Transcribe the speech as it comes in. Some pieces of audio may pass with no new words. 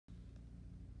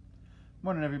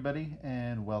Morning, everybody,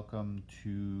 and welcome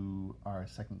to our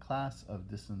second class of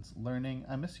distance learning.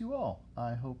 I miss you all.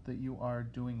 I hope that you are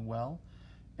doing well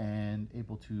and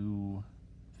able to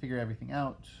figure everything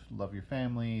out, love your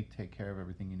family, take care of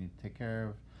everything you need to take care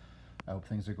of. I hope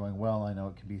things are going well. I know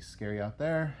it can be scary out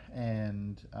there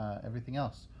and everything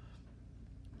else.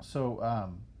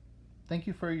 So, thank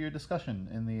you for your discussion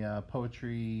in the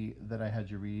poetry that I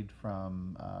had you read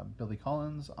from Billy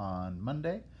Collins on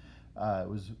Monday. It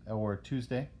was, or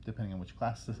Tuesday, depending on which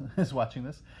class is watching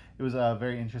this. It was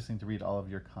very interesting to read all of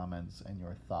your comments and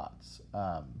your thoughts.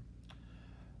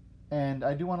 And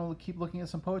I do want to keep looking at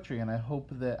some poetry, and I hope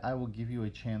that I will give you a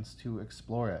chance to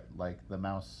explore it, like the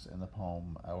mouse in the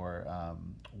poem, or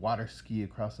water ski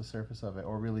across the surface of it,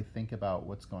 or really think about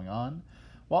what's going on,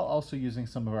 while also using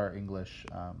some of our English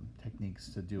techniques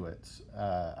to do it.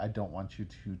 I don't want you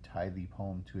to tie the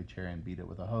poem to a chair and beat it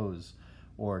with a hose,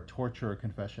 or torture a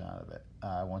confession out of it.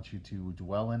 I want you to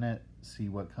dwell in it, see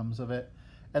what comes of it,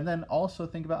 and then also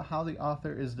think about how the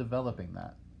author is developing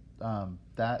that.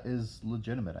 That is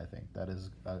legitimate, I think. That is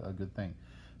a good thing.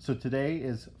 So today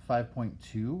is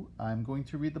 5.2. I'm going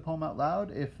to read the poem out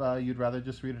loud. If you'd rather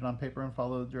just read it on paper and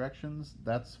follow the directions,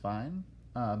 that's fine.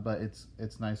 But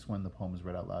it's nice when the poem is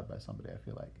read out loud by somebody, I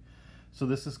feel like. So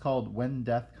this is called When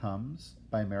Death Comes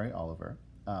by Mary Oliver.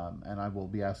 And I will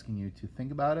be asking you to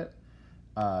think about it,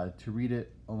 to read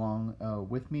it along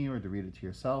with me, or to read it to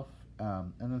yourself,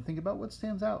 and then think about what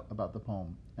stands out about the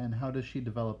poem and how does she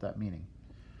develop that meaning.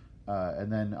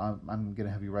 And then I'm going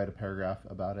to have you write a paragraph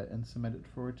about it and submit it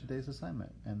for today's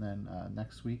assignment. And then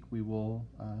next week we will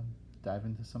dive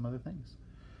into some other things.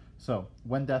 So,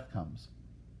 when death comes.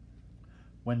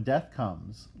 When death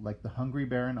comes, like the hungry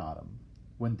bear in autumn,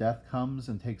 when death comes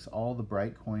and takes all the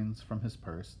bright coins from his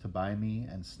purse to buy me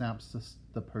and snaps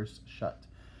the purse shut,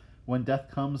 when death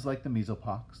comes like the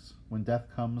measlepox, when death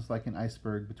comes like an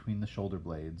iceberg between the shoulder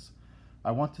blades,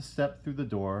 I want to step through the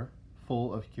door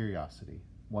full of curiosity,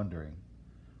 wondering,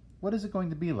 what is it going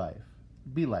to be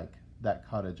like that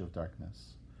cottage of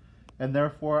darkness? And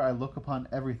therefore I look upon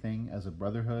everything as a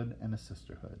brotherhood and a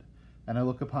sisterhood, and I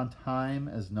look upon time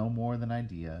as no more than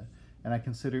idea, and I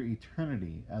consider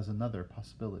eternity as another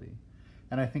possibility,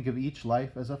 and I think of each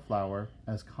life as a flower,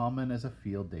 as common as a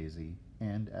field daisy,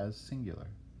 and as singular,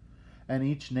 and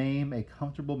each name a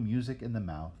comfortable music in the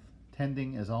mouth,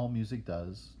 tending as all music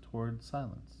does toward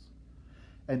silence,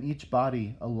 and each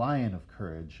body a lion of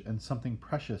courage and something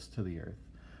precious to the earth.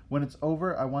 When it's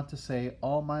over, I want to say,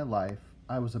 all my life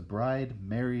I was a bride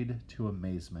married to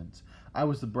amazement. I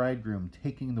was the bridegroom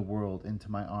taking the world into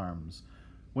my arms.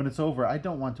 When it's over, I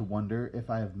don't want to wonder if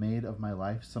I have made of my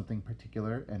life something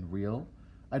particular and real.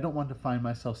 I don't want to find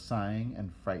myself sighing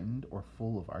and frightened or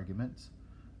full of arguments.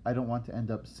 I don't want to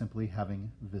end up simply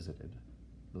having visited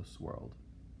this world.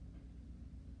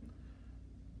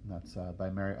 And that's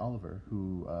by Mary Oliver,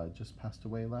 who just passed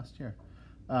away last year.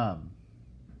 And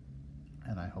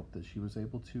I hope that she was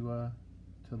able to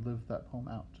live that poem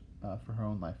out for her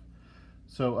own life.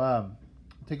 So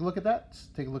take a look at that.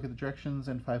 Take a look at the directions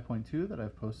in 5.2 that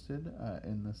I've posted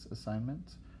in this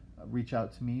assignment. Reach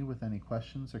out to me with any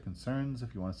questions or concerns.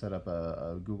 If you want to set up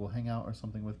a Google Hangout or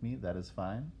something with me, that is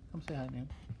fine. Come say hi, Naomi.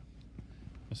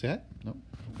 Say hi? Nope.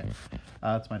 Okay.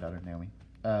 That's my daughter, Naomi.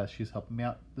 She's helping me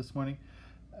out this morning.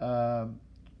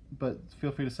 But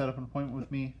feel free to set up an appointment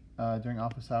with me during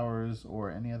office hours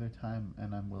or any other time,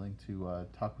 and I'm willing to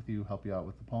talk with you, help you out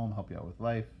with the poem, help you out with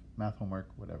life, math homework,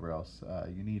 whatever else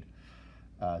you need.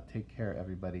 Take care,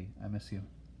 everybody. I miss you.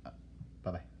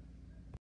 Bye-bye.